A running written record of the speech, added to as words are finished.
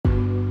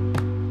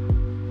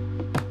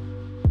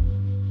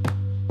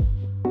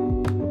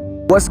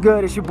What's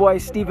good? It's your boy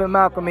Stephen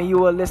Malcolm, and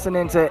you are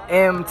listening to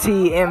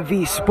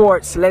MTMV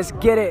Sports. Let's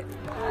get it.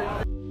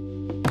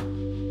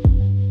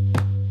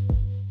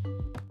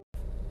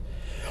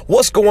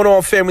 What's going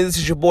on, family? This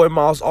is your boy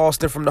Miles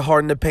Austin from the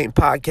Hard in the Paint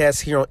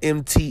podcast here on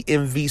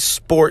MTMV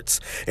Sports.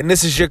 And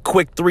this is your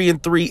quick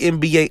 3-and-3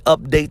 NBA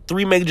update.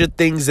 3 major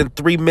things in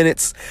 3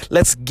 minutes.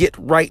 Let's get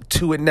right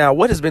to it now.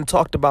 What has been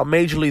talked about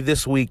majorly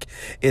this week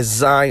is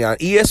Zion.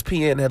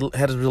 ESPN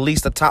had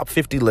released a top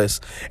 50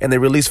 list, and they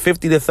released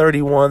 50 to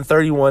 31,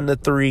 31 to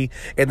 3,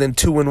 and then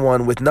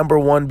 2-1, with number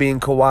 1 being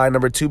Kawhi,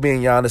 number 2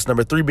 being Giannis,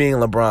 number 3 being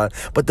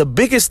LeBron. But the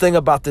biggest thing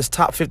about this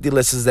top 50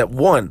 list is that,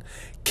 1,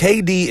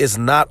 KD is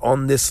not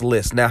on this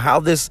list. Now,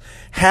 how this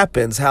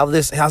happens, how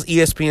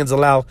ESPN's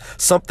allow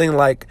something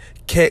like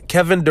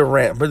Kevin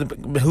Durant,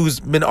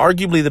 who's been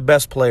arguably the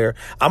best player.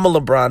 I'm a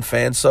LeBron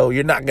fan, so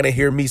you're not going to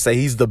hear me say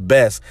he's the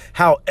best.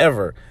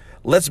 However,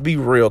 let's be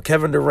real.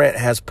 Kevin Durant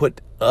has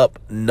put up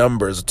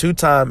numbers.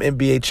 2-time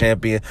NBA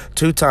champion,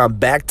 2-time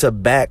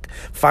back-to-back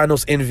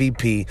finals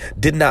MVP,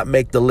 did not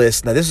make the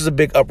list. Now, this is a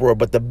big uproar,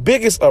 but the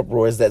biggest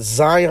uproar is that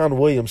Zion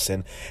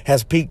Williamson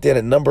has peaked in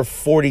at number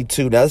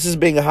 42. Now, this is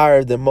being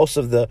higher than most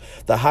of the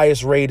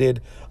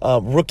highest-rated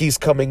rookies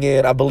coming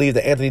in. I believe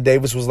that Anthony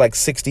Davis was like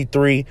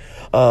 63.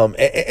 And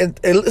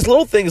it's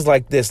little things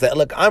like this that,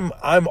 look,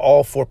 I'm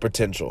all for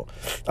potential.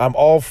 I'm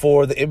all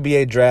for the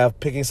NBA draft,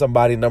 picking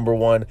somebody number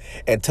 1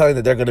 and telling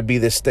that they're going to be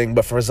this thing.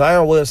 But for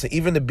Zion Williamson,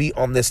 even to be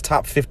on this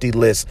top 50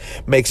 list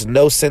makes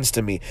no sense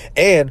to me.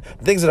 And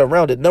things that are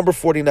around it, number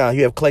 49,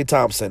 you have Klay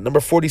Thompson. Number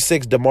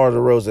 46, DeMar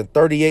DeRozan.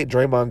 38,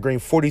 Draymond Green.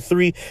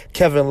 43,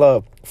 Kevin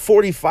Love.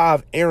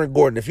 45, Aaron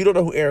Gordon. If you don't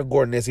know who Aaron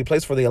Gordon is, he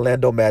plays for the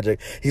Orlando Magic.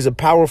 He's a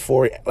power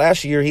forward.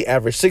 Last year, he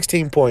averaged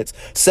 16 points,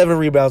 7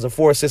 rebounds, and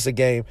 4 assists a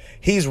game.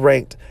 He's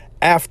ranked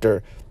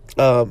after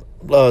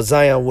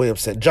Zion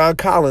Williamson. John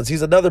Collins,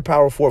 he's another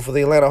power forward for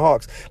the Atlanta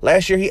Hawks.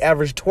 Last year, he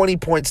averaged 20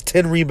 points,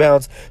 10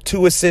 rebounds,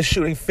 2 assists,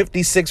 shooting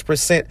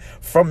 56%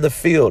 from the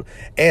field.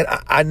 And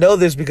I know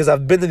this because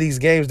I've been to these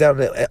games down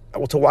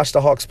to watch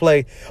the Hawks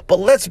play. But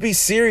let's be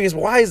serious.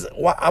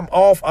 I'm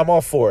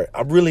all for it.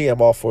 I really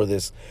am all for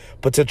this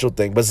potential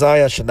thing. But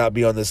Zion should not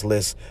be on this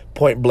list,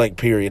 point blank,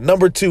 period.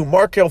 Number 2,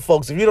 Markelle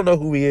Fultz. If you don't know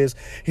who he is,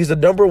 he's the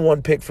number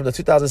 1 pick from the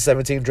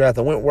 2017 draft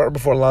that went right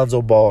before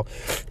Lonzo Ball.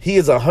 He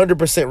is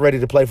 100% ready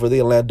to play for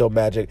the Orlando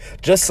Magic.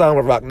 Just signed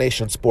with Roc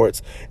Nation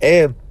Sports.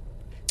 And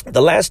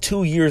the last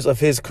 2 years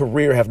of his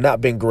career have not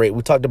been great.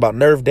 We talked about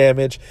nerve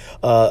damage.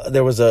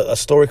 There was a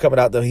story coming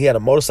out that he had a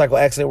motorcycle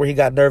accident where he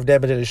got nerve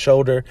damage in his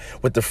shoulder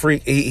with the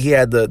freak. He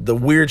had the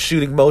weird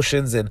shooting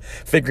motions and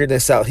figuring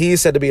this out. He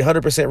is said to be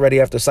 100% ready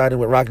after signing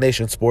with Roc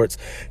Nation Sports.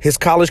 His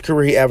college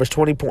career, he averaged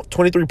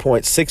 23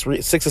 points, 6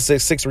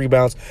 assists, 6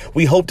 rebounds.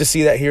 We hope to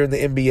see that here in the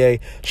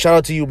NBA. Shout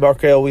out to you,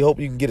 Markelle. We hope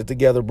you can get it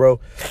together, bro.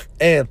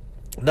 And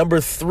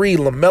number 3,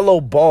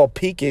 LaMelo Ball,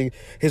 peaking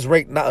his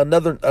rank, not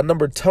a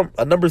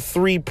number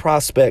 3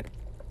 prospect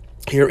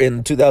here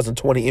in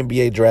 2020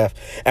 NBA draft.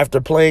 After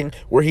playing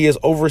where he is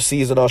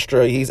overseas in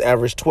Australia, he's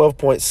averaged 12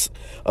 points.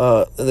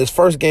 In his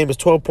first game is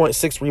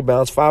 12.6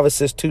 rebounds, 5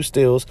 assists, 2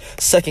 steals.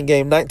 Second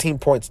game, 19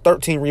 points,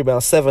 13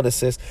 rebounds, 7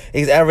 assists.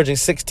 He's averaging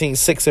 16,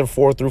 6, and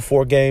 4 through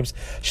 4 games.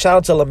 Shout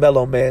out to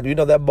LaMelo, man. You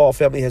know that Ball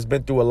family has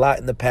been through a lot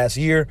in the past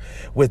year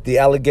with the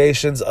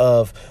allegations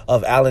of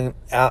Allen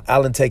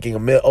taking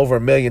over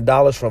 $1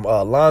 million from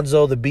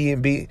Lonzo, the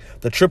B&B,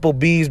 the triple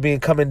Bs being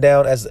coming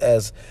down as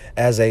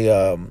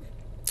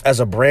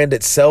a brand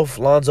itself.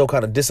 Lonzo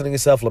kind of distancing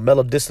himself,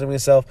 LaMelo distancing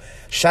himself.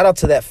 Shout out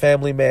to that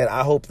family, man.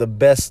 I hope the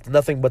best,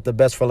 nothing but the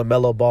best for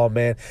LaMelo Ball,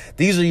 man.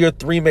 These are your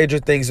 3 major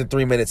things in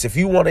 3 minutes. If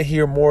you want to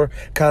hear more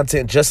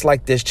content just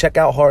like this, check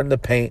out Hard in the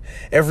Paint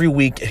every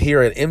week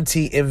here at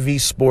MTMV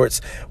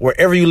Sports,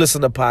 wherever you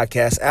listen to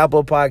podcasts,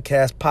 Apple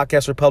Podcasts,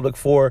 Podcast Republic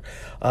 4,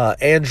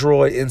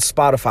 Android, and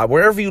Spotify.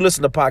 Wherever you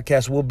listen to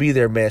podcasts, we'll be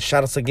there, man.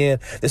 Shout outs again.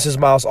 This is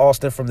Miles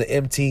Austin from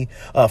the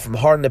from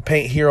Hard in the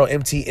Paint here on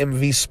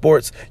MTMV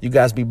Sports. You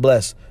guys be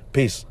blessed.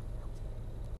 Peace.